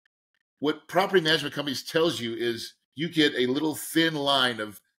what property management companies tells you is you get a little thin line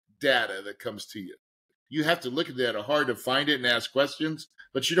of data that comes to you. You have to look at data hard to find it and ask questions,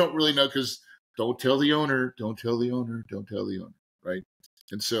 but you don't really know because don't tell the owner, don't tell the owner, don't tell the owner, right?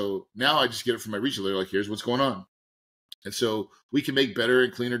 And so now I just get it from my regional. They're like, here's what's going on. And so we can make better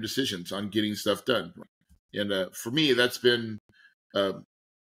and cleaner decisions on getting stuff done. And for me, that's been,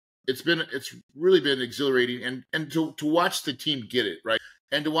 it's really been exhilarating and to watch the team get it, right?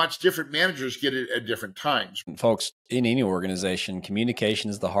 And to watch different managers get it at different times. Folks, in any organization, communication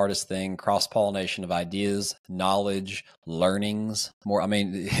is the hardest thing. Cross-pollination of ideas, knowledge, learnings.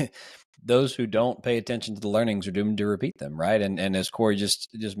 Those who don't pay attention to the learnings are doomed to repeat them, right? And as Corey just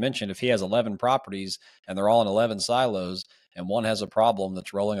mentioned, if he has 11 properties and they're all in 11 silos and one has a problem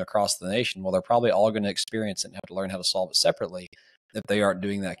that's rolling across the nation, well, they're probably all going to experience it and have to learn how to solve it separately if they aren't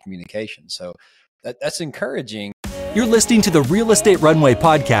doing that communication. So that's encouraging. You're listening to the Real Estate Runway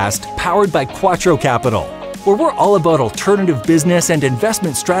Podcast, powered by Quattro Capital, where we're all about alternative business and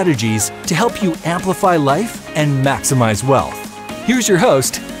investment strategies to help you amplify life and maximize wealth. Here's your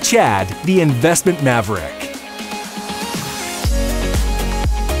host, Chad, the Investment Maverick.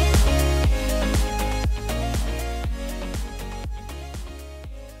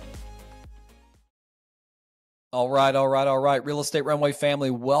 All right. Real Estate Runway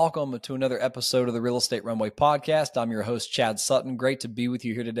family, welcome to another episode of the Real Estate Runway Podcast. I'm your host, Chad Sutton. Great to be with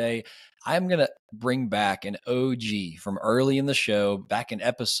you here today. I'm going to bring back an OG from early in the show, back in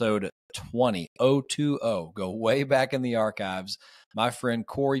episode 20. Go way back in the archives. My friend,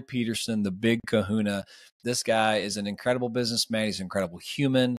 Corey Peterson, the big kahuna. This guy is an incredible businessman. He's an incredible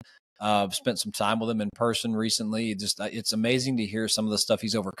human. I've spent some time with him in person recently. It's amazing to hear some of the stuff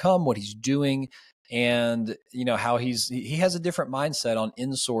he's overcome, what he's doing, and how he has a different mindset on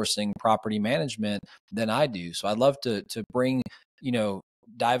insourcing property management than I do. So I'd love to bring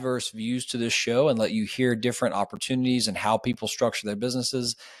diverse views to this show and let you hear different opportunities and how people structure their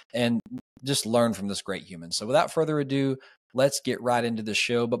businesses and just learn from this great human. So without further ado, let's get right into the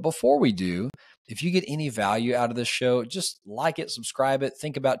show. But before we do, if you get any value out of this show, just like it, subscribe it,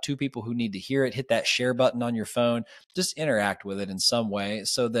 think about two people who need to hear it, hit that share button on your phone, just interact with it in some way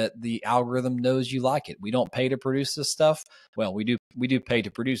so that the algorithm knows you like it. We don't pay to produce this stuff. Well, we do pay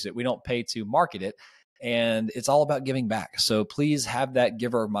to produce it. We don't pay to market it. And it's all about giving back. So please have that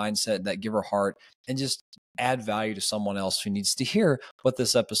giver mindset, that giver heart, and just add value to someone else who needs to hear what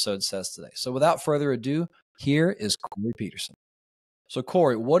this episode says today. So without further ado, here is Corey Peterson. So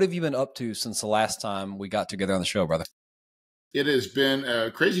Corey, what have you been up to since the last time we got together on the show, brother? It has been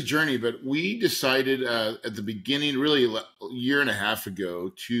a crazy journey, but we decided at the beginning, really a year and a half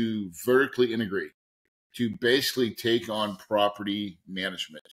ago, to vertically integrate, to basically take on property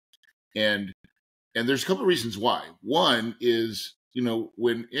management. And there's a couple of reasons why. One is,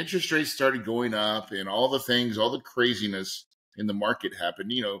 when interest rates started going up and all the things, all the craziness in the market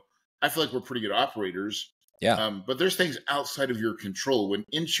happened, I feel like we're pretty good operators. Yeah. But there's things outside of your control. When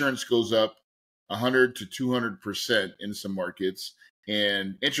insurance goes up 100 to 200% in some markets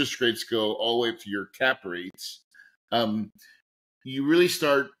and interest rates go all the way up to your cap rates, you really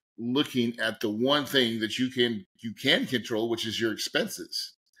start looking at the one thing that you can control, which is your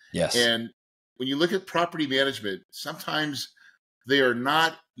expenses. Yes. And when you look at property management, sometimes they are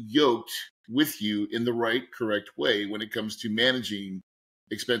not yoked with you in the correct way when it comes to managing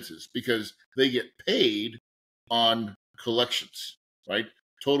expenses, because they get paid on collections, right?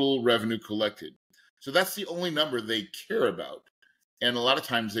 Total revenue collected. So that's the only number they care about. And a lot of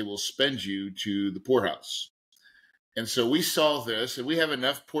times they will spend you to the poorhouse. And so we saw this, and we have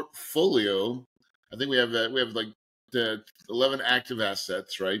enough portfolio. I think we have like the 11 active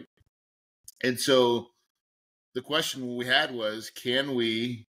assets, right? And so the question we had was, can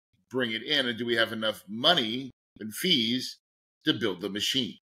we bring it in, and do we have enough money and fees to build the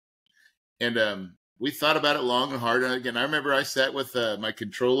machine? And we thought about it long and hard. And again, I remember I sat with my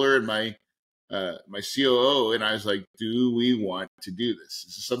controller and my COO, and I was like, do we want to do this?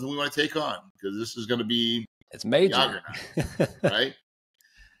 Is this something we want to take on? Because this is going to be major, right?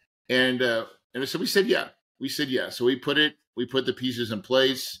 And so we said, yeah. So we put the pieces in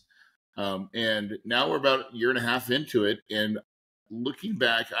place. And now we're about a year and a half into it. And looking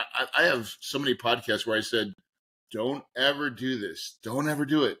back, I have so many podcasts where I said, don't ever do this. Don't ever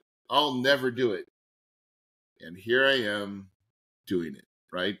do it. I'll never do it. And here I am doing it,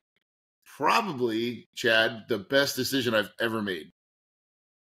 right? Probably, Chad, the best decision I've ever made.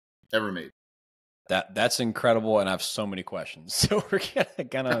 That's incredible, and I have so many questions. So we're gonna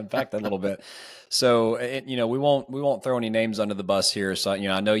kind of unpack that a little bit. So we won't throw any names under the bus here. So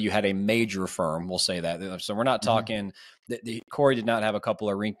I know you had a major firm. We'll say that. So we're not talking. Corey did not have a couple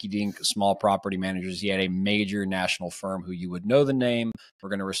of rinky-dink small property managers. He had a major national firm who you would know the name. We're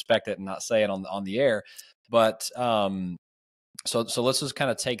going to respect it and not say it on the air. But so let's just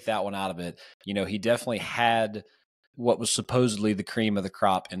kind of take that one out of it. He definitely had what was supposedly the cream of the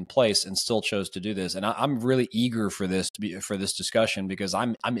crop in place and still chose to do this. And I'm really eager for this discussion because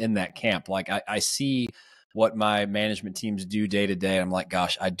I'm in that camp. Like I see what my management teams do day to day. I'm like,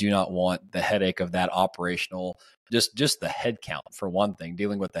 gosh, I do not want the headache of that operational, just the head count for one thing,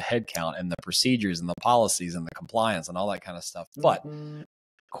 dealing with the head count and the procedures and the policies and the compliance and all that kind of stuff. But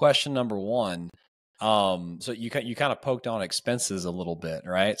question number one, so you kind of poked on expenses a little bit,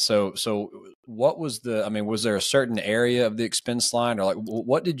 right? So what was was there a certain area of the expense line, or like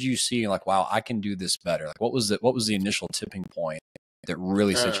what did you see like, wow, I can do this better? Like what was the initial tipping point that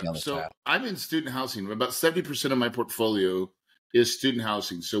really set you on this path? I'm in student housing. About 70% of my portfolio is student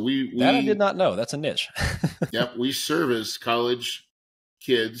housing. So that I did not know. That's a niche. Yep, we service college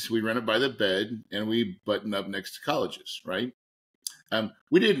kids. We rent it by the bed, and we button up next to colleges, right?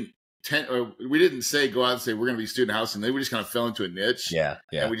 We didn't say go out and say we're going to be student housing. We just kind of fell into a niche. Yeah.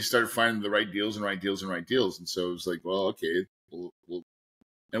 And we just started finding the right deals. And so it was like, well, okay, we'll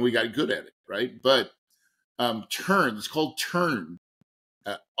and we got good at it, right? But turn, it's called turn.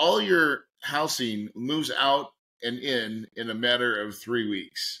 All your housing moves out and in a matter of 3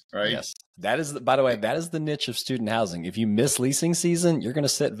 weeks, right? Yes. That is, by the way, that is the niche of student housing. If you miss leasing season, you're going to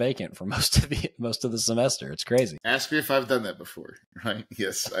sit vacant for most of the semester. It's crazy. Ask me if I've done that before, right?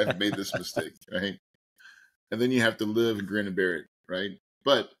 Yes, I've made this mistake, right? And then you have to live and grin and bear it, right?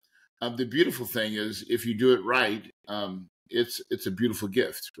 But the beautiful thing is, if you do it right, it's a beautiful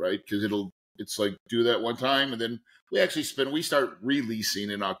gift, right? Because it's like do that one time, and then we start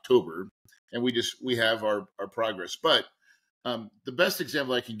releasing in October, and we have our progress. But the best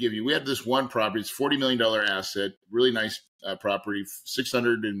example I can give you, we had this one property. It's $40 million asset, really nice property,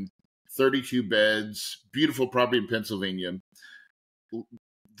 632 beds, beautiful property in Pennsylvania.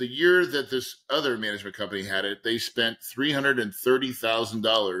 The year that this other management company had it, they spent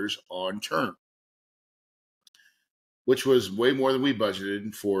 $330,000 on turn, which was way more than we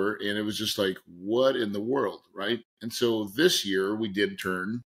budgeted for. And it was just like, what in the world, right? And so this year we did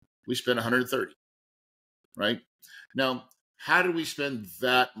turn, we spent 130, right? Now, how did we spend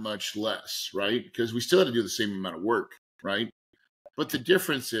that much less, right? Because we still had to do the same amount of work, right? But the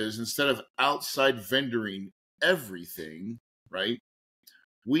difference is, instead of outside vendoring everything, right,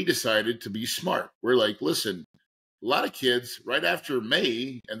 we decided to be smart. We're like, listen, a lot of kids right after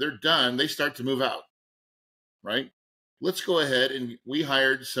May and they're done, they start to move out, right? Let's go ahead, and we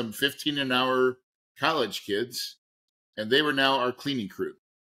hired some 15 an hour college kids, and they were now our cleaning crew,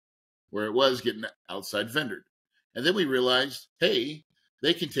 where it was getting outside vendored. And then we realized, hey,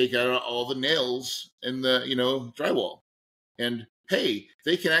 they can take out all the nails in the, drywall. And hey,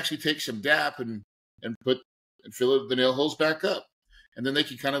 they can actually take some DAP and fill the nail holes back up. And then they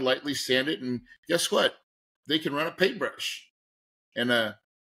can kind of lightly sand it. And guess what? They can run a paintbrush and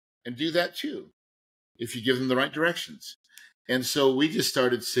do that too, if you give them the right directions. And so we just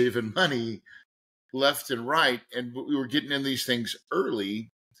started saving money left and right. And we were getting in these things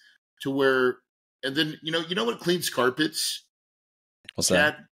early to where, and then, you know what cleans carpets? What's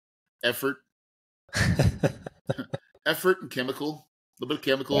Chad? that? Effort. Effort and chemical. A little bit of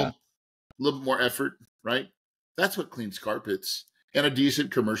chemical, a little bit more effort, right? That's what cleans carpets. And a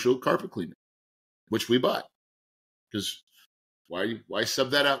decent commercial carpet cleaner, which we bought. Because why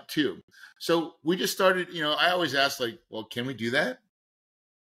sub that out too? So we just started, I always ask, like, well, can we do that?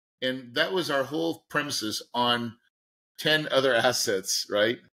 And that was our whole premises on 10 other assets,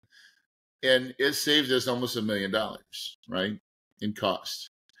 right? And it saved us almost $1 million, right, in cost.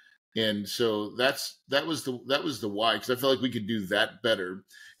 And so that was the why, because I felt like we could do that better.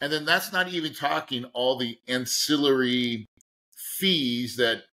 And then that's not even talking all the ancillary fees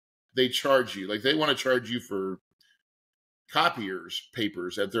that they charge you. Like, they want to charge you for copiers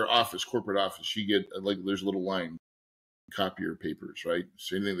papers at their office, corporate office. You get, like, there's a little line, copier papers, right?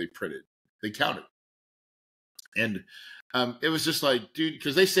 So anything they printed, they count it. And it was just like, dude,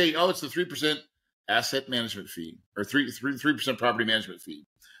 because they say, oh, it's the 3% asset management fee, or 3% property management fee,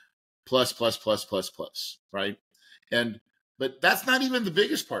 plus, right? But that's not even the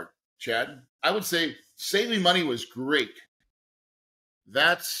biggest part, Chad. I would say saving money was great.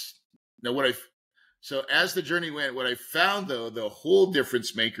 So as the journey went, what I found, though, the whole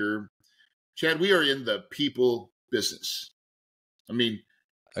difference maker, Chad, we are in the people business. I mean,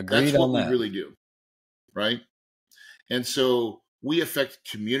 agreed that's what on that. we really do. right? And so we affect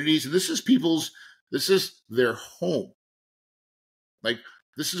communities, and this is their home. Like,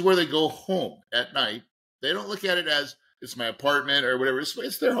 this is where they go home at night. They don't look at it as it's my apartment or whatever.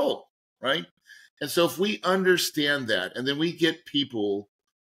 It's their home, right? And so if we understand that, and then we get people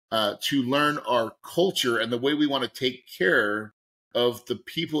to learn our culture and the way we want to take care of the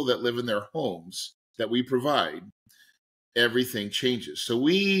people that live in their homes that we provide, everything changes. So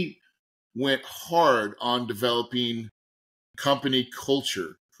we went hard on developing company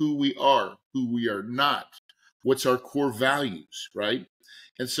culture, who we are not, what's our core values, right?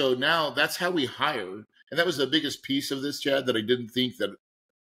 And so now that's how we hire. And that was the biggest piece of this, Chad, that I didn't think that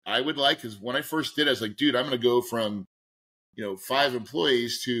I would like, because when I first did, I was like, dude, I'm going to go from 5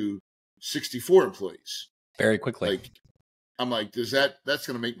 employees to 64 employees very quickly. Like, I'm like, that's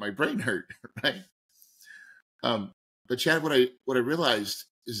going to make my brain hurt, right? But Chad, what I realized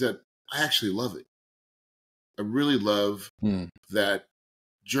is that I actually love it. I really love that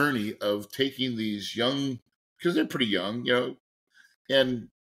journey of taking these young, because they're pretty young, and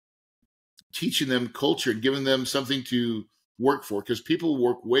teaching them culture and giving them something to work for, because people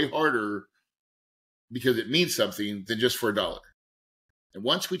work way harder because it means something than just for $1. And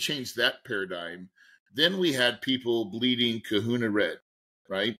once we changed that paradigm, then we had people bleeding kahuna red,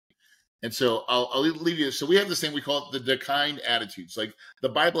 right? And so I'll leave you. So we have this thing, we call it the kind attitudes. Like, the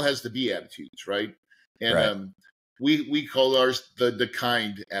Bible has the beatitudes, right? And right. We call ours the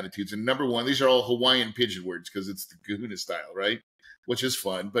kind attitudes. And number 1, these are all Hawaiian pigeon words because it's the kahuna style, right? Which is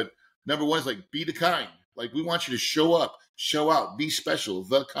fun. But number 1 is like, be the kind. Like, we want you to show up, show out, be special,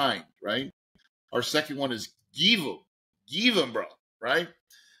 the kind, right? Our second one is give them, bro, right?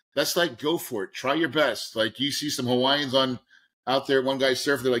 That's like, go for it, try your best. Like, you see some Hawaiians out there, one guy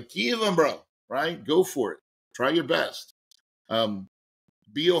surfing, they're like, give them, bro, right? Go for it, try your best.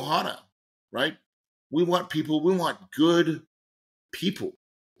 Be ohana, right? We want good people,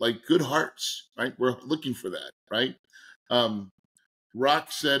 like good hearts, right? We're looking for that, right?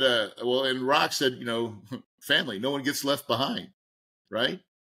 Rock said, family, no one gets left behind, right?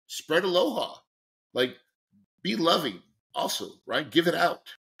 Spread aloha, like, be loving also, right? Give it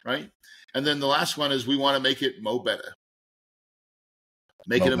out, right? And then the last one is, we want to make it mo better.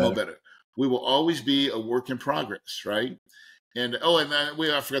 Make it a mo better. We will always be a work in progress, right? And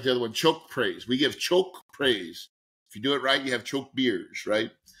I forgot the other one, choke praise. We give choke praise. If you do it right, you have choke beers,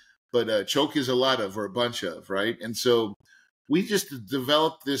 right? But choke is a lot of, or a bunch of, right? And so we just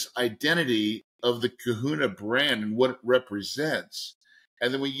developed this identity of the Kahuna brand and what it represents.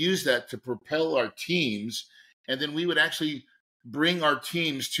 And then we use that to propel our teams. And then we would actually bring our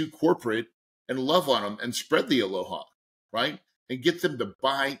teams to corporate and love on them and spread the aloha, right? And get them to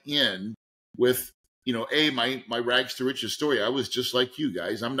buy in with, my rags to riches story. I was just like you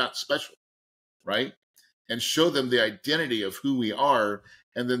guys. I'm not special, right? And show them the identity of who we are.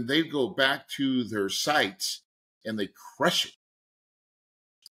 And then they go back to their sites and they crush it.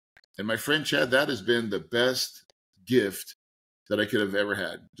 And my friend Chad, that has been the best gift that I could have ever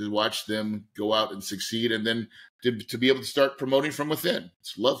had, to watch them go out and succeed, and then to be able to start promoting from within.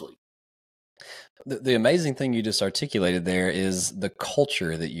 It's lovely. The amazing thing you just articulated there is the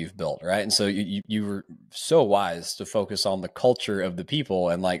culture that you've built, right? And so you were so wise to focus on the culture of the people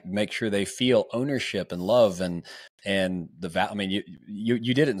and like make sure they feel ownership and love and I mean,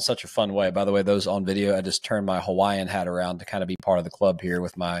 you did it in such a fun way. By the way, those on video, I just turned my Hawaiian hat around to kind of be part of the club here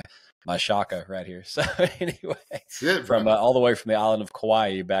with my shaka right here. So anyway, from all the way from the island of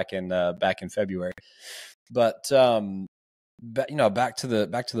Kauai back in February. But back to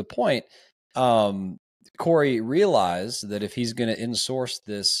the point. Corey realized that if he's going to insource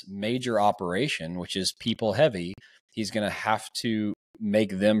this major operation, which is people heavy, he's going to have to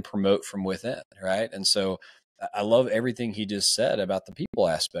make them promote from within, right? And so I love everything he just said about the people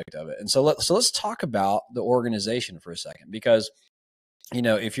aspect of it. And so let's talk about the organization for a second, because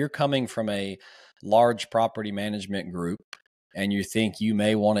if you're coming from a large property management group and you think you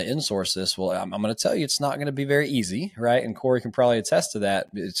may want to insource this, well, I'm going to tell you, it's not going to be very easy, right? And Corey can probably attest to that.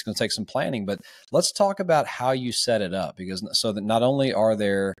 It's going to take some planning, but let's talk about how you set it up, because so that not only are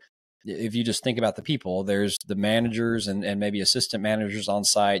there, if you just think about the people, there's the managers and maybe assistant managers on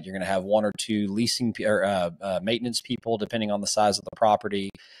site. You're going to have 1 or 2 leasing or maintenance people, depending on the size of the property.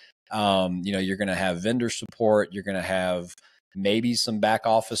 You're going to have vendor support. You're going to have maybe some back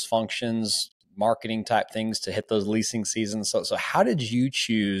office functions, marketing type things to hit those leasing seasons. So how did you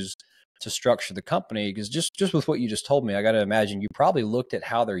choose to structure the company? Because just with what you just told me, I got to imagine you probably looked at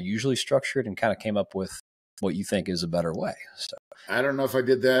how they're usually structured and kind of came up with what you think is a better way. So I don't know if I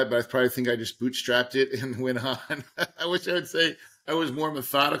did that, but I probably think I just bootstrapped it and went on. I wish I would say I was more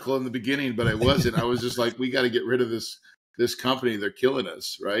methodical in the beginning, but I wasn't. I was just like, we got to get rid of this company. They're killing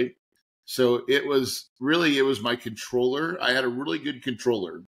us, right? So it was my controller. I had a really good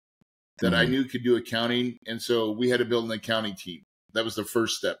controller that I knew could do accounting. And so we had to build an accounting team. That was the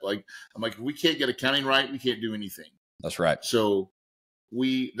first step. Like, I'm like, if we can't get accounting right, we can't do anything. That's right. So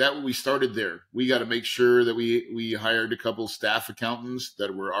we started there. We got to make sure that we hired a couple staff accountants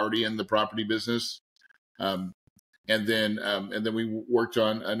that were already in the property business. And then we worked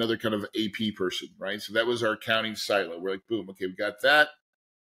on another kind of AP person, right? So that was our accounting silo. We're like, boom, okay, we got that.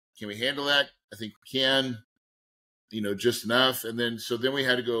 Can we handle that? I think we can, just enough. And then we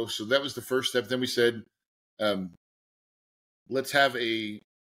had to go. So that was the first step. Then we said, let's have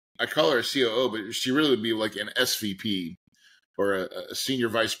I call her a COO, but she really would be like an SVP or a senior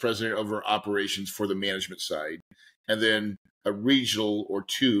vice president over operations for the management side. And then a regional or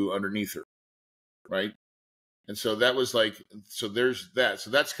two underneath her, right? And so that was like, so there's that. So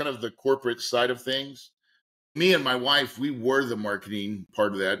that's kind of the corporate side of things. Me and my wife, we were the marketing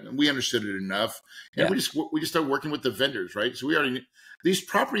part of that, and we understood it enough. And we just started working with the vendors, right? So these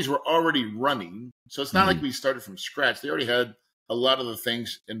properties were already running. So it's not like we started from scratch. They already had a lot of the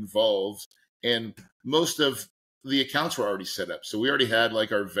things involved, and most of the accounts were already set up. So we already had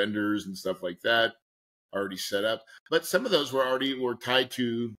like our vendors and stuff like that already set up. But some of those were tied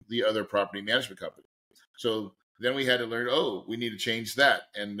to the other property management company. So then we had to learn, we need to change that.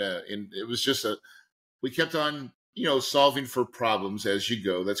 And it was just we kept on, solving for problems as you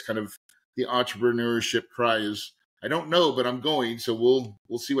go. That's kind of the entrepreneurship cry is, I don't know, but I'm going. So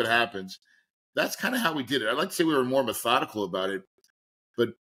we'll see what happens. That's kind of how we did it. I'd like to say we were more methodical about it. But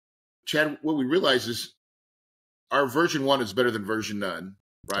Chad, what we realized is our version 1 is better than version none,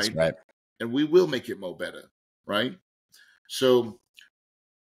 right? That's right. And we will make it more better, right? So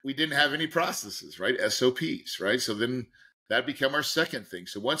we didn't have any processes, right? SOPs, right? So then that became our second thing.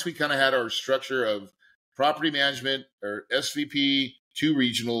 So once we kind of had our structure of property management or SVP, 2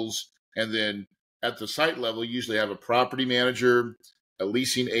 regionals, and then at the site level, you usually have a property manager, a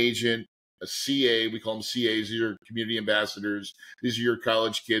leasing agent, a CA. We call them CAs. These are community ambassadors. These are your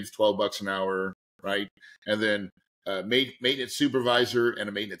college kids, $12 an hour, right? And then maintenance supervisor and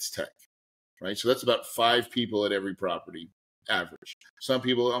a maintenance tech, right? So that's about 5 people at every property average. Some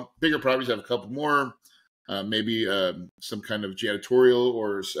people, bigger properties have a couple more, maybe some kind of janitorial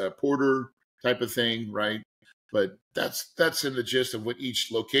or porter type of thing, right? But that's in the gist of what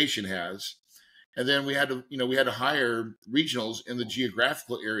each location has. And then we had to hire regionals in the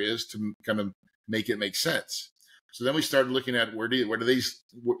geographical areas to kind of make it make sense. So then we started looking at where do these,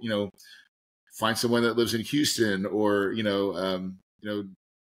 find someone that lives in Houston or,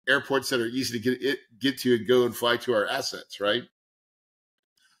 airports that are easy to get to and go and fly to our assets, right?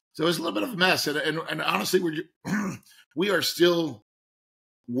 So it was a little bit of a mess. And honestly, we are still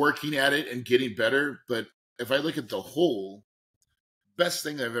working at it and getting better. But if I look at the whole, best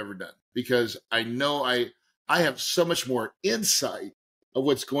thing I've ever done, because I know I have so much more insight of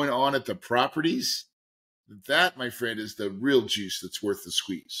what's going on at the properties. That, my friend, is the real juice that's worth the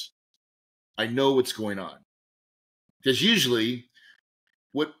squeeze. I know what's going on. Because usually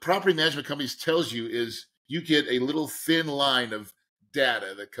what property management companies tells you is you get a little thin line of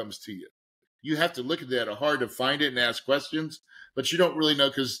data that comes to you. You have to look at data hard to find it and ask questions, but you don't really know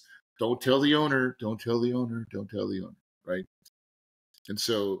because don't tell the owner, right? And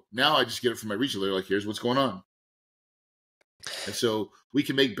so now I just get it from my regional. They're like, here's what's going on. And so we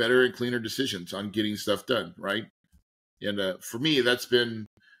can make better and cleaner decisions on getting stuff done, right? And for me, that's been,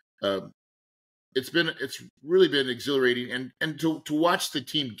 it's really been exhilarating and to watch the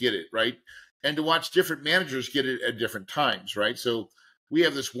team get it, right? And to watch different managers get it at different times, right? So we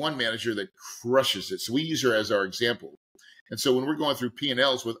have this one manager that crushes it. So we use her as our example. And so when we're going through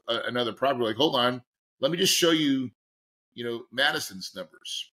P&Ls with another property, like, hold on, let me just show you, Madison's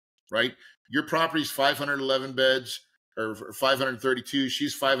numbers, right? Your property's 511 beds or 532.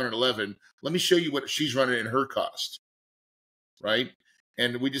 She's 511. Let me show you what she's running in her cost, right?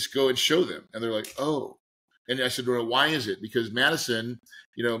 And we just go and show them. And they're like, oh. And I said, well, why is it? Because Madison,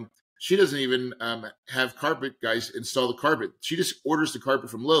 she doesn't even have carpet guys install the carpet. She just orders the carpet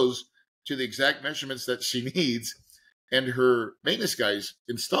from Lowe's to the exact measurements that she needs, and her maintenance guys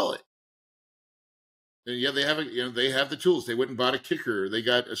install it. And yeah, they have they have the tools. They went and bought a kicker. They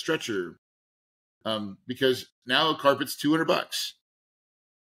got a stretcher, because now a carpet's $200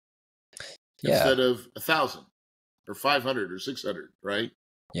 instead of 1,000 or 500 or 600, right?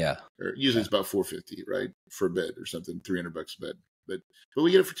 Yeah. Or usually it's about 450, right, for a bed or something, $300 a bed. But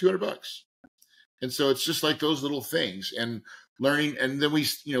we get it for $200. And so it's just like those little things and learning. And then we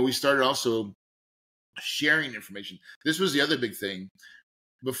started also sharing information. This was the other big thing.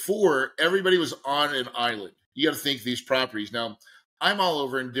 Before, everybody was on an island. You got to think these properties. Now, I'm all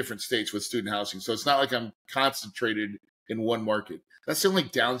over in different states with student housing, so it's not like I'm concentrated in one market. That's the only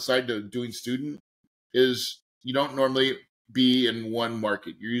downside to doing student is you don't normally be in one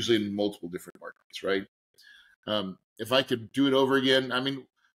market. You're usually in multiple different markets, right? If I could do it over again, I mean,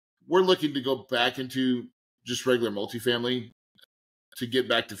 we're looking to go back into just regular multifamily to get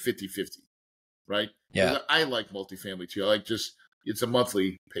back to 50-50, right? Yeah. I like multifamily too. I like it's a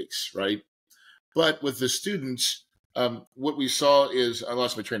monthly pace, right? But with the students, what we saw is, I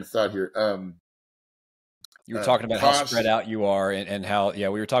lost my train of thought here. You were talking about how spread out you are and how, we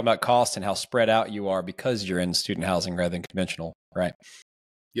were talking about cost and how spread out you are because you're in student housing rather than conventional, right?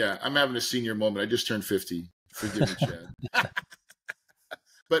 Yeah, I'm having a senior moment. I just turned 50. Forgive me, Chad.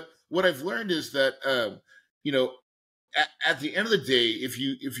 But what I've learned is that, at the end of the day, if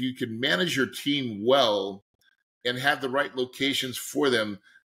you can manage your team well and have the right locations for them,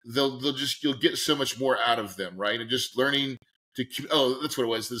 you'll get so much more out of them, right? And just learning that's what it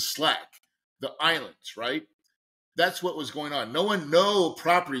was, the Slack, the islands, right? That's what was going on. No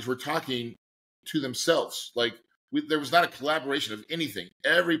properties were talking to themselves. Like there was not a collaboration of anything.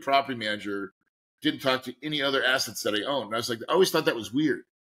 Every property manager didn't talk to any other assets that I owned. And I was like, I always thought that was weird.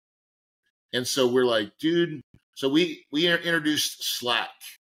 And so we're like, dude, so we introduced Slack,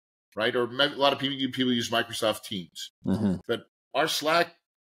 right? Or a lot of people use Microsoft Teams. Mm-hmm. But our Slack,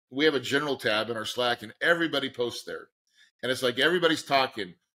 we have a general tab in our Slack and everybody posts there. And it's like everybody's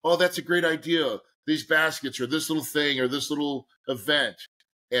talking, oh, that's a great idea. These baskets or this little thing or this little event.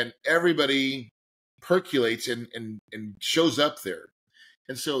 And everybody percolates and shows up there.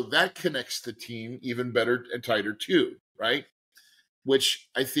 And so that connects the team even better and tighter too, right? Which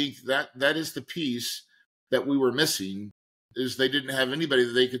I think that is the piece that we were missing, is they didn't have anybody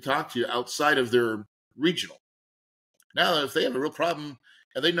that they could talk to outside of their regional. Now, if they have a real problem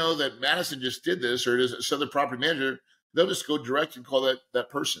and they know that Madison just did this or it is some other property manager, they'll just go direct and call that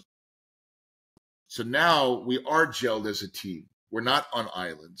person. So now we are gelled as a team. We're not on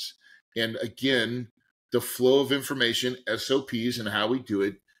islands. And again, the flow of information, SOPs, and how we do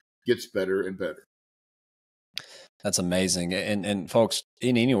it gets better and better. That's amazing. And folks,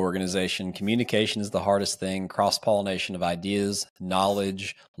 in any organization, communication is the hardest thing. Cross-pollination of ideas,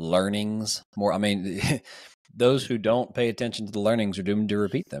 knowledge, learnings. Those who don't pay attention to the learnings are doomed to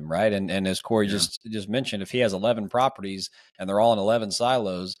repeat them, right? And as Corey just mentioned, if he has 11 properties and they're all in 11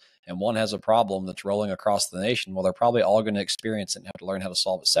 silos and one has a problem that's rolling across the nation, well, they're probably all going to experience it and have to learn how to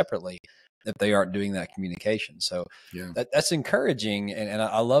solve it separately if they aren't doing that communication. So that's encouraging. And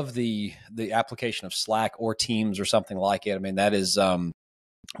I love the application of Slack or Teams or something like it. I mean, that is,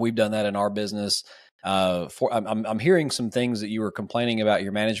 we've done that in our business. I'm hearing some things that you were complaining about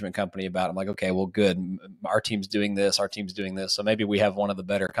your management company about. I'm like, okay, well, good. Our team's doing this. Our team's doing this. So maybe we have one of the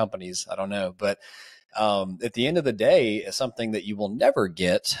better companies. I don't know. But at the end of the day, it's something that you will never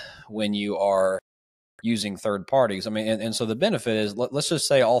get when you are using third parties. I mean, and so the benefit is, let's just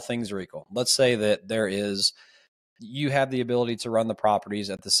say all things are equal. Let's say that you have the ability to run the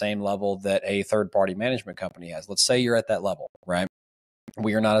properties at the same level that a third party management company has. Let's say you're at that level, right?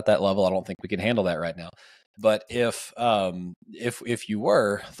 We are not at that level. I don't think we can handle that right now. But if you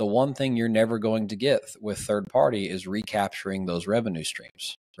were, the one thing you're never going to get with third party is recapturing those revenue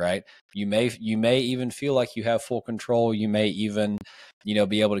streams, right? You may even feel like you have full control. You may even,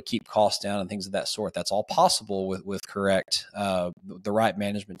 be able to keep costs down and things of that sort. That's all possible with correct, the right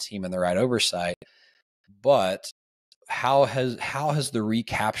management team and the right oversight. But how has the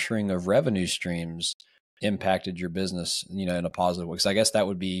recapturing of revenue streams impacted your business, in a positive way? Because I guess that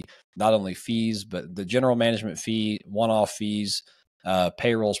would be not only fees, but the general management fee, one-off fees,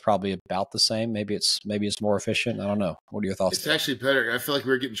 payroll is probably about the same. Maybe it's more efficient. I don't know. What are your thoughts? It's actually better. I feel like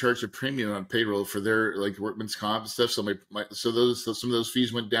we're getting charged a premium on payroll for their workman's comp and stuff. So some of those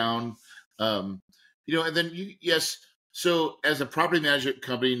fees went down. And then yes. So as a property management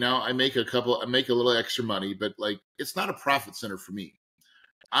company now, I make a little extra money, but it's not a profit center for me.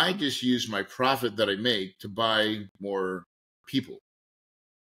 I just use my profit that I make to buy more people.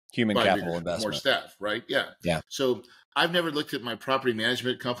 Human capital investment. More staff, right? Yeah. Yeah. So I've never looked at my property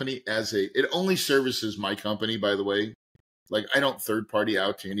management company it only services my company, by the way. I don't third party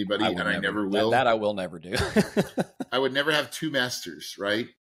out to anybody, and I never will. That I will never do. I would never have two masters, right?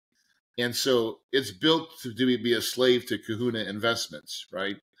 And so it's built to be a slave to Kahuna Investments,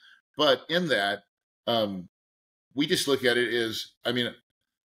 right? But in that, we just look at it as, I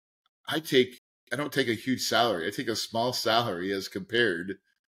don't take a huge salary. I take a small salary as compared,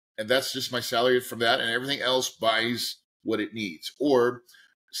 and that's just my salary from that, and everything else buys what it needs or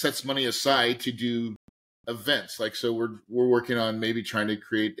sets money aside to do events. Like, so we're working on maybe trying to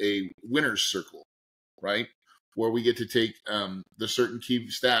create a winner's circle, right? Where we get to take the certain key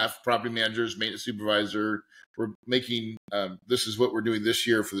staff, property managers, maintenance supervisor. We're making, this is what we're doing this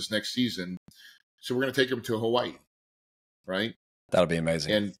year for this next season. So we're going to take them to Hawaii, right? That'll be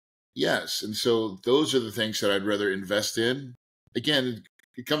amazing. And yes. And so those are the things that I'd rather invest in. Again,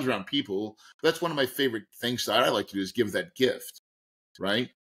 it comes around people. That's one of my favorite things that I like to do is give that gift, right?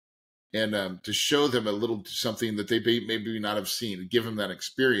 And to show them a little something that they maybe not have seen, give them that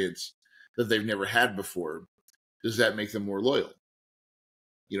experience that they've never had before. Does that make them more loyal?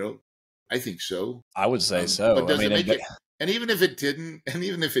 You know, I think so. I would say so. But does I mean, it make it, and even if it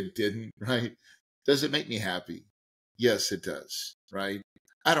didn't, right? Does it make me happy? Yes, it does, right?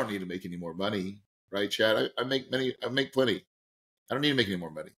 I don't need to make any more money, right, Chad? I make plenty. I don't need to make any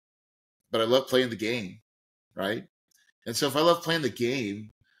more money, but I love playing the game, right? And so if I love playing the game,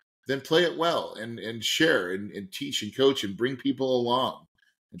 then play it well and share and teach and coach and bring people along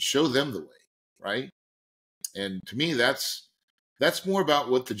and show them the way, right? And to me, that's more about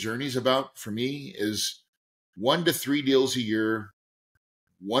what the journey's about for me is 1 to 3 deals a year.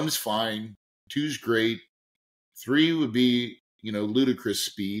 1's fine. 2's great. 3 would be, ludicrous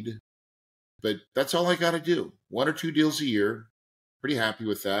speed. But that's all I got to do. 1 or 2 deals a year. Pretty happy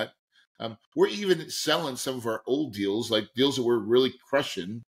with that. We're even selling some of our old deals, like deals that we're really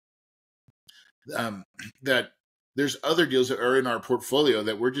crushing. That there's other deals that are in our portfolio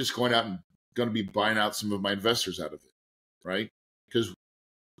that we're just going out and going to be buying out some of my investors out of it, right? Because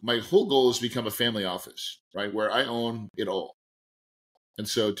my whole goal is to become a family office, right? Where I own it all. And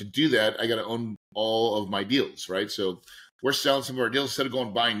so to do that, I got to own all of my deals, right? So we're selling some of our deals instead of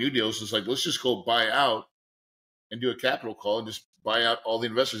going buying new deals. It's like, let's just go buy out and do a capital call and just buy out all the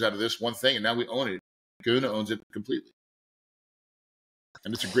investors out of this one thing. And now we own it. Kahuna owns it completely.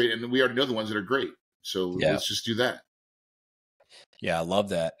 And it's and we already know the ones that are great. So let's just do that. Yeah, I love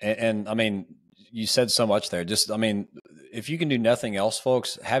that. And I mean, you said so much there. If you can do nothing else,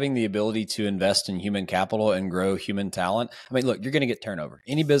 folks, having the ability to invest in human capital and grow human talent. I mean, look, you're going to get turnover.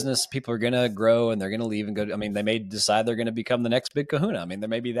 Any business, people are going to grow and they're going to leave and go. They may decide they're going to become the next big Kahuna. There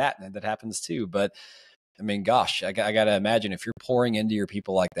may be that happens too. But gosh, I got to imagine if you're pouring into your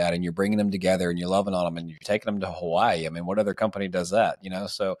people like that and you're bringing them together and you're loving on them and you're taking them to Hawaii. What other company does that?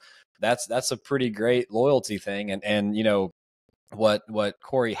 So that's a pretty great loyalty thing. And what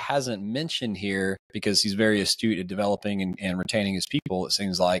Corey hasn't mentioned here, because he's very astute at developing and retaining his people, it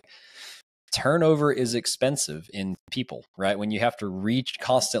seems like turnover is expensive in people, right? When you have to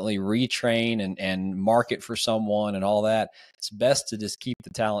constantly retrain and market for someone and all that, it's best to just keep the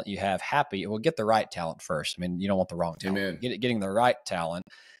talent you have happy. Well, get the right talent first. You don't want the wrong talent. Getting the right talent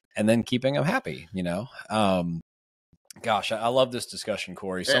and then keeping them happy, Gosh, I love this discussion,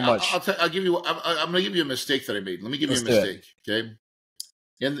 Corey, so much. I'm going to give you a mistake that I made. Let me give you a mistake, okay?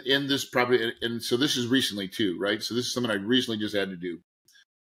 In this property, and so this is recently too, right? So this is something I recently just had to do.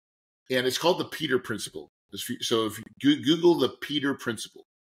 And it's called the Peter Principle. So if you Google the Peter Principle,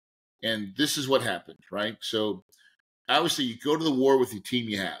 and this is what happened, right? So obviously you go to the war with the team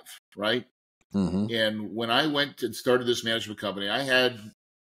you have, right? Mm-hmm. And when I went and started this management company, I had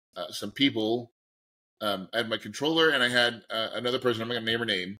some people. I had my controller and I had another person. I'm not going to name her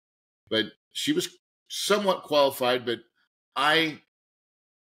name, but she was somewhat qualified, but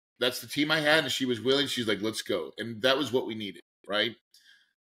that's the team I had. And she was willing. She's like, let's go. And that was what we needed. Right.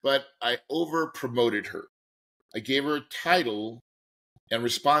 But I over promoted her. I gave her a title and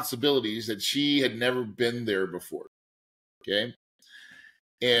responsibilities that she had never been there before. Okay.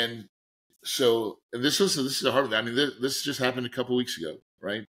 And so this is a hard one. This just happened a couple weeks ago.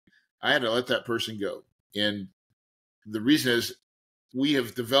 Right. I had to let that person go. And the reason is we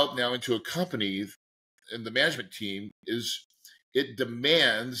have developed now into a company, and the management team it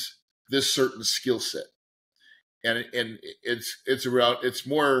demands this certain skill set. And it's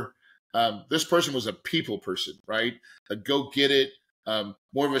more, this person was a people person, right? A go get it,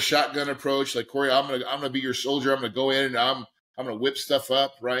 more of a shotgun approach. Like, Corey, I'm gonna be your soldier. I'm gonna go in and I'm gonna whip stuff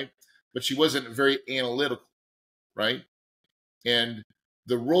up, right? But she wasn't very analytical, right? And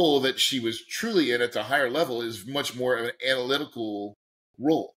the role that she was truly in at the higher level is much more of an analytical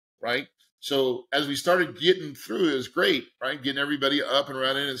role, right? So as we started getting through, it was great, right? Getting everybody up and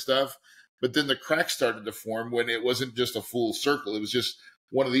running and stuff. But then the cracks started to form when it wasn't just a full circle. It was just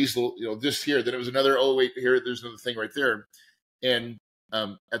one of these little, this here. Then it was another, oh, wait, here, there's another thing right there. And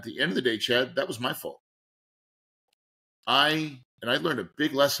at the end of the day, Chad, that was my fault. I learned a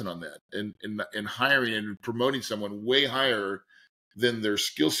big lesson on that in hiring and promoting someone way higher than their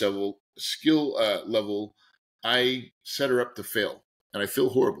skill level. I set her up to fail, and I feel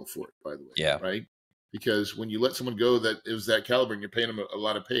horrible for it, by the way. Yeah. Right. because when you let someone go that is that caliber and you're paying them a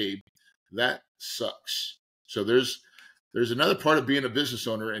lot of pay, that sucks. So there's another part of being a business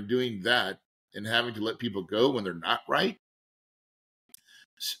owner and doing that and having to let people go when they're not right.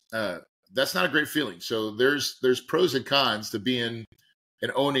 That's not a great feeling. So there's pros and cons to being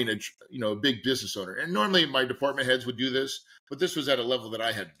and owning a big business owner. And normally my department heads would do this, but this was at a level that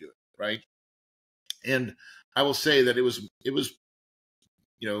I had to do it, right? And I will say that it was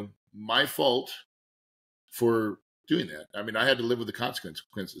my fault for doing that. I mean, I had to live with the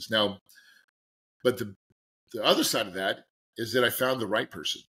consequences. Now, but the other side of that is that I found the right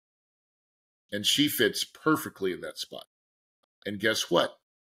person, and she fits perfectly in that spot. And guess what?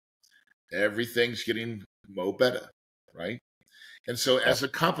 Everything's getting mo better, right? And so as a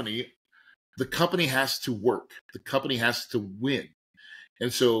company, the company has to work. The company has to win.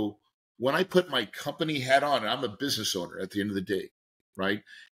 And so when I put my company hat on, and I'm a business owner at the end of the day, right?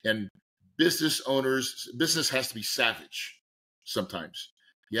 And business has to be savage sometimes.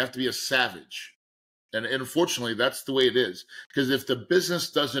 You have to be a savage. And unfortunately, that's the way it is. Because if the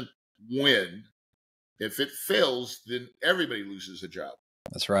business doesn't win, if it fails, then everybody loses a job.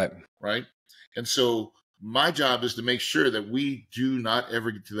 That's right. Right? And so my job is to make sure that we do not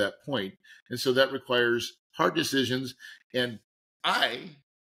ever get to that point. And so that requires hard decisions. And I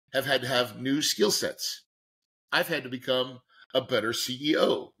have had to have new skill sets. I've had to become a better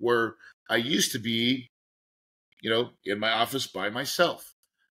CEO, where I used to be, in my office by myself.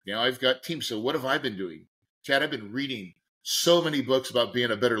 Now I've got teams. So what have I been doing? Chad, I've been reading so many books about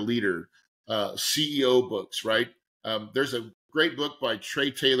being a better leader, CEO books, right? There's a great book by Trey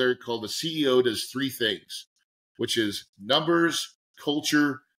Taylor called The CEO Does Three Things, which is numbers,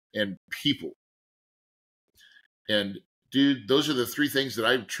 culture, and people. And dude, those are the three things that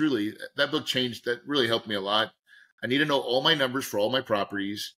that book changed, that really helped me a lot. I need to know all my numbers for all my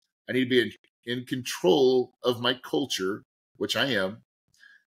properties. I need to be in control of my culture, which I am.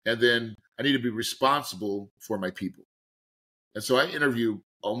 And then I need to be responsible for my people. And so I interview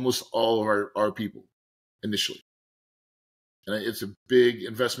almost all of our people initially. And it's a big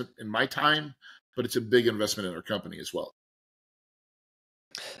investment in my time, but it's a big investment in our company as well.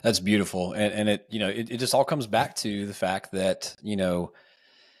 That's beautiful. And it just all comes back to the fact that,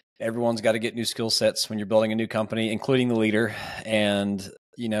 everyone's got to get new skill sets when you're building a new company, including the leader, and,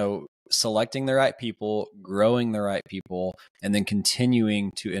 selecting the right people, growing the right people, and then continuing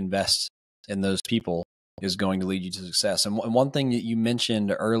to invest in those people is going to lead you to success. And one thing that you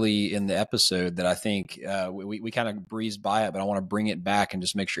mentioned early in the episode that I think we kind of breezed by it, but I want to bring it back and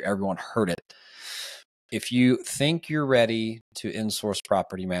just make sure everyone heard it. If you think you're ready to insource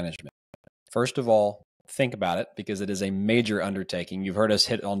property management, first of all, think about it, because it is a major undertaking. You've heard us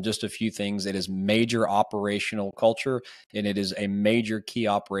hit on just a few things. It is major operational culture, and it is a major key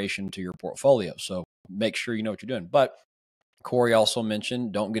operation to your portfolio. So make sure you know what you're doing. But Corey also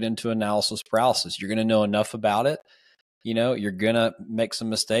mentioned, don't get into analysis paralysis. You're going to know enough about it. You're going to make some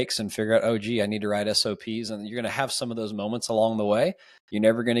mistakes and figure out, oh, gee, I need to write SOPs. And you're going to have some of those moments along the way. You're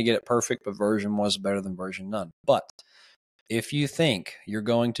never going to get it perfect, but version 1 is better than version none. But if you think you're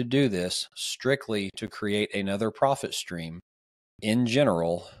going to do this strictly to create another profit stream, in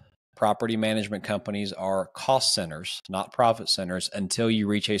general, property management companies are cost centers, not profit centers, until you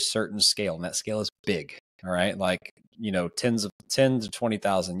reach a certain scale. And that scale is big. All right. Like, 10 to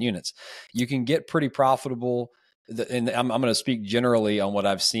 20,000 units. You can get pretty profitable. And I'm going to speak generally on what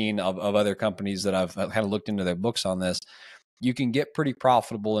I've seen of other companies that I've kind of looked into their books on this. You can get pretty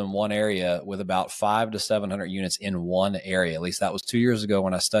profitable in one area with about 500 to 700 units in one area. At least that was 2 years ago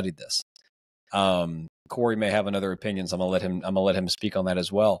when I studied this. Corey may have another opinion, so I'm gonna let him speak on that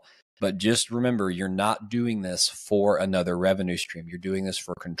as well. But just remember, you're not doing this for another revenue stream. You're doing this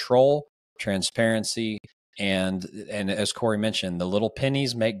for control, transparency, and as Corey mentioned, the little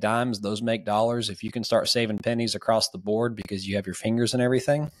pennies make dimes; those make dollars. If you can start saving pennies across the board because you have your fingers and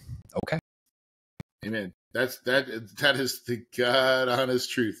everything, okay. Amen. That is the God honest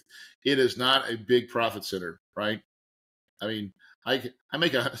truth. It is not a big profit center, right? I mean,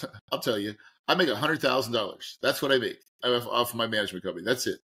 I'll tell you, I make $100,000. That's what I make off my management company. That's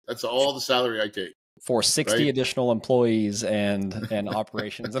it. That's all the salary I take. For 60 additional employees and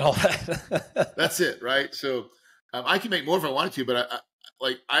operations and all that. That's it, right? So I can make more if I wanted to, but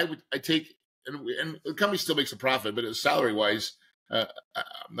I take, and the company still makes a profit, but salary wise, I'm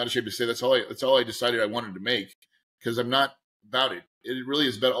not ashamed to say that's all I decided I wanted to make, because I'm not about it. It really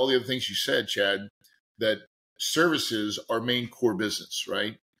is about all the other things you said, Chad, that services are main core business,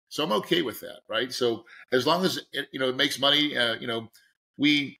 right? So I'm okay with that, right? So as long as it makes money,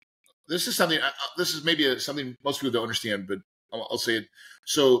 this is something. This is maybe something most people don't understand, but I'll say it.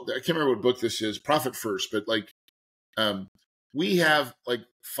 So I can't remember what book this is, Profit First, but like, we have like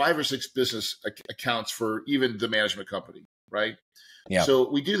 5 or 6 business accounts for even the management company, right? Yeah.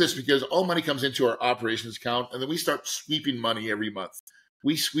 So we do this because all money comes into our operations account, and then we start sweeping money every month.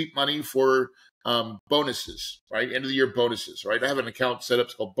 We sweep money for bonuses, right? End of the year bonuses, right? I have an account set up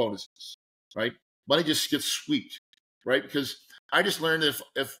called bonuses, right? Money just gets swept, right? Because I just learned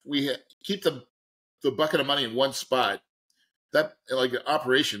if we keep the bucket of money in one spot, that like an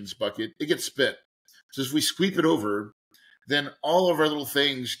operations bucket, it gets spent. So if we sweep it over, then all of our little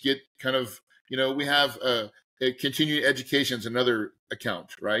things get kind of, we have a continuing education is another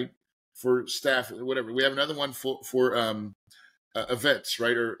account, right? For staff, whatever. We have another one for events,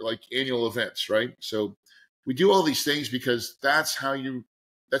 right? Or like annual events, right? So we do all these things because that's how you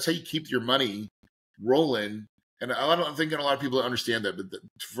keep your money rolling. And I don't think a lot of people understand that, but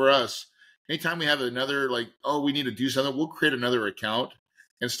for us, anytime we have another, like, oh, we need to do something, we'll create another account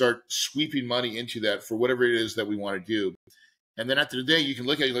and start sweeping money into that for whatever it is that we want to do. And then at the end of the day, you can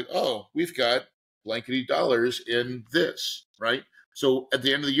look at it like, oh, we've got blankety dollars in this, right? So at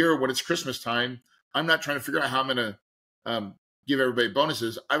the end of the year, when it's Christmas time, I'm not trying to figure out how I'm going to give everybody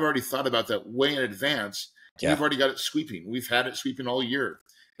bonuses. I've already thought about that way in advance. Yeah. We've already got it sweeping. We've had it sweeping all year.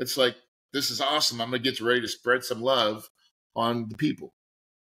 It's like, this is awesome. I'm going to get ready to spread some love on the people.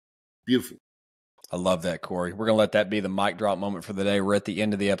 Beautiful. I love that, Corey. We're going to let that be the mic drop moment for the day. We're at the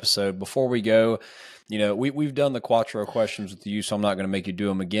end of the episode. Before we go, we've done the Quattro questions with you, so I'm not going to make you do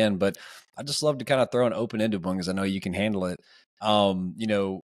them again, but I just love to kind of throw an open-ended one because I know you can handle it. Over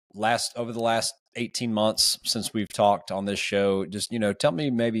the last 18 months since we've talked on this show, just, tell me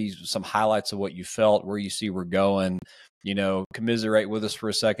maybe some highlights of what you felt, where you see we're going, commiserate with us for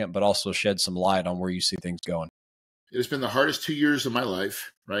a second, but also shed some light on where you see things going. It's been the hardest 2 years of my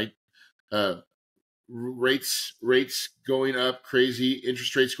life, right? Rates going up crazy,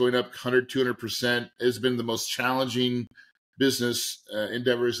 interest rates going up 100, 200%. It's been the most challenging business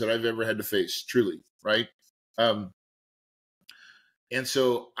endeavors that I've ever had to face, truly, right? And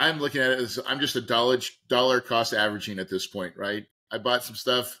so I'm looking at it as I'm just a dollar cost averaging at this point, right? I bought some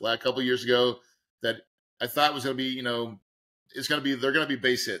stuff a couple of years ago that I thought was going to be, they're going to be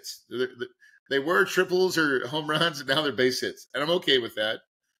base hits. They were triples or home runs, and now they're base hits. And I'm okay with that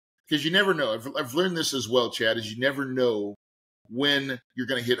because you never know. I've learned this as well, Chad, is you never know when you're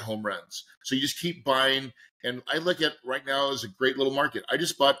going to hit home runs. So you just keep buying. And I look at right now as a great little market. I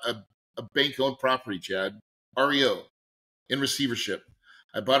just bought a bank-owned property, Chad, REO. In receivership.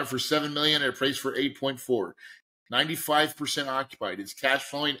 I bought it for $7 million at a price for 8.4. 95% occupied. It's cash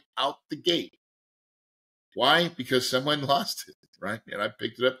flowing out the gate. Why? Because someone lost it, right? And I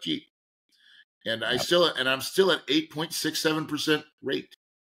picked it up cheap. And I'm still at 8.67% rate.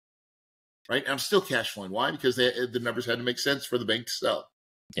 Right? And I'm still cash flowing. Why? Because the numbers had to make sense for the bank to sell.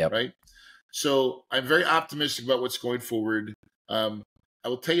 Yep. Right? So I'm very optimistic about what's going forward. I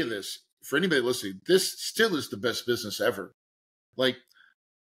will tell you this. For anybody listening, this still is the best business ever. Like,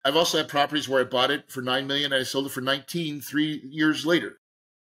 I've also had properties where I bought it for $9 million and I sold it for 19 3 years later.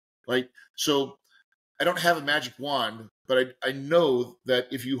 Right? So I don't have a magic wand, but I know that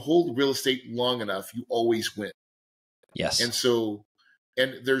if you hold real estate long enough, you always win. Yes.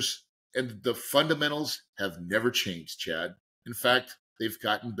 And the fundamentals have never changed, Chad. In fact, they've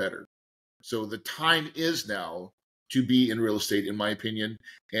gotten better. So the time is now to be in real estate, in my opinion,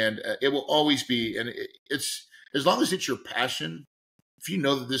 and it will always be. And it's as long as it's your passion, if you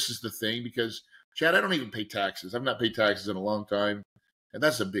know that this is the thing, because Chad, I don't even pay taxes. I've not paid taxes in a long time, and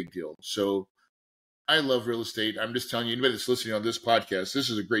that's a big deal. So I love real estate. I'm just telling you, anybody that's listening on this podcast, this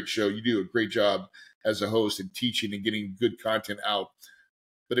is a great show. You do a great job as a host and teaching and getting good content out.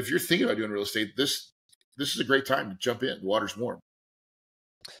 But if you're thinking about doing real estate, this is a great time to jump in. The water's warm.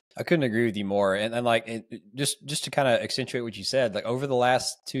 I couldn't agree with you more. And just to kind of accentuate what you said, like over the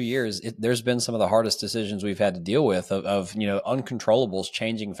last 2 years, there's been some of the hardest decisions we've had to deal with of uncontrollables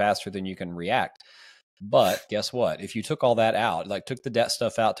changing faster than you can react. But guess what? If you took all that out, like took the debt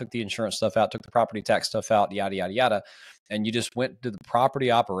stuff out, took the insurance stuff out, took the property tax stuff out, yada, yada, yada, and you just went to the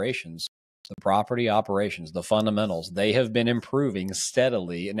property operations, the fundamentals, they have been improving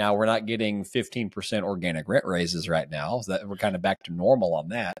steadily. And now we're not getting 15% organic rent raises right now. So that we're kind of back to normal on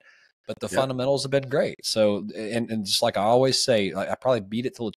that. But the fundamentals have been great. So, and just like I always say, I probably beat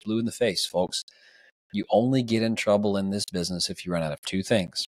it till it's blue in the face, folks. You only get in trouble in this business if you run out of two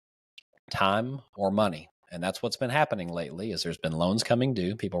things: time or money. And that's what's been happening lately is there's been loans coming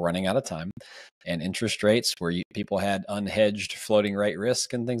due, people running out of time, and interest rates where people had unhedged floating rate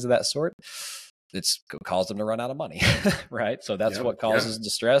risk and things of that sort. it's caused them to run out of money, right? So that's what causes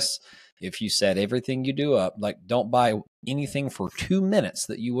distress. If you set everything you do up, like don't buy anything for 2 minutes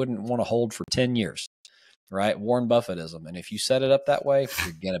that you wouldn't want to hold for 10 years, right? Warren Buffettism. And if you set it up that way,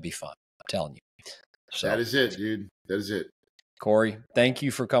 you're going to be fine. I'm telling you. So, that is it, dude. That is it. Corey, thank you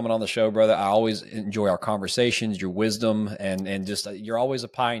for coming on the show, brother. I always enjoy our conversations, your wisdom, and just you're always a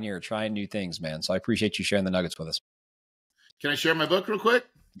pioneer trying new things, man. So I appreciate you sharing the nuggets with us. Can I share my book real quick?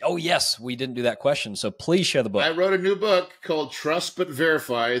 Oh, yes. We didn't do that question. So please share the book. I wrote a new book called Trust But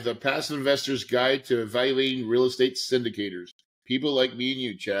Verify, The Passive Investor's Guide to Evaluating Real Estate Syndicators. People like me and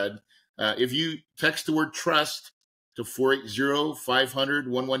you, Chad. If you text the word trust to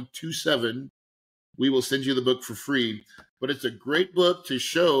 480-500-1127, we will send you the book for free. But it's a great book to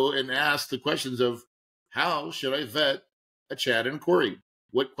show and ask the questions of how should I vet a Chad and Corey?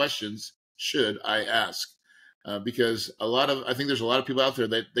 What questions should I ask? Because I think there's a lot of people out there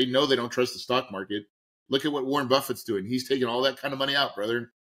that they know they don't trust the stock market. Look at what Warren Buffett's doing. He's taking all that kind of money out,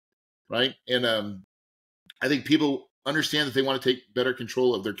 brother. Right. And I think people understand that they want to take better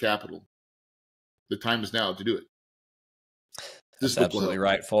control of their capital. The time is now to do it. That's absolutely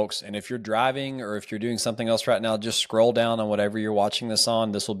right, folks. And if you're driving or if you're doing something else right now, just scroll down on whatever you're watching this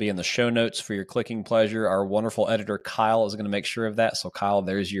on. This will be in the show notes for your clicking pleasure. Our wonderful editor, Kyle, is going to make sure of that. So Kyle,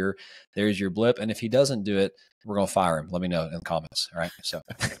 there's your blip. And if he doesn't do it, we're going to fire him. Let me know in the comments. All right. So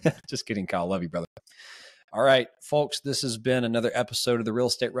just kidding, Kyle. Love you, brother. All right, folks, this has been another episode of the Real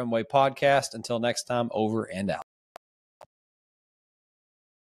Estate Runway Podcast. Until next time, over and out.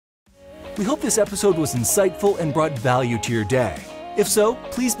 We hope this episode was insightful and brought value to your day. If so,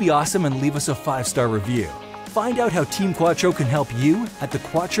 please be awesome and leave us a 5-star review. Find out how Team Quattro can help you at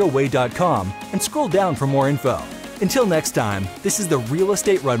thequattroway.com and scroll down for more info. Until next time, this is the Real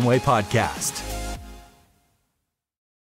Estate Runway Podcast.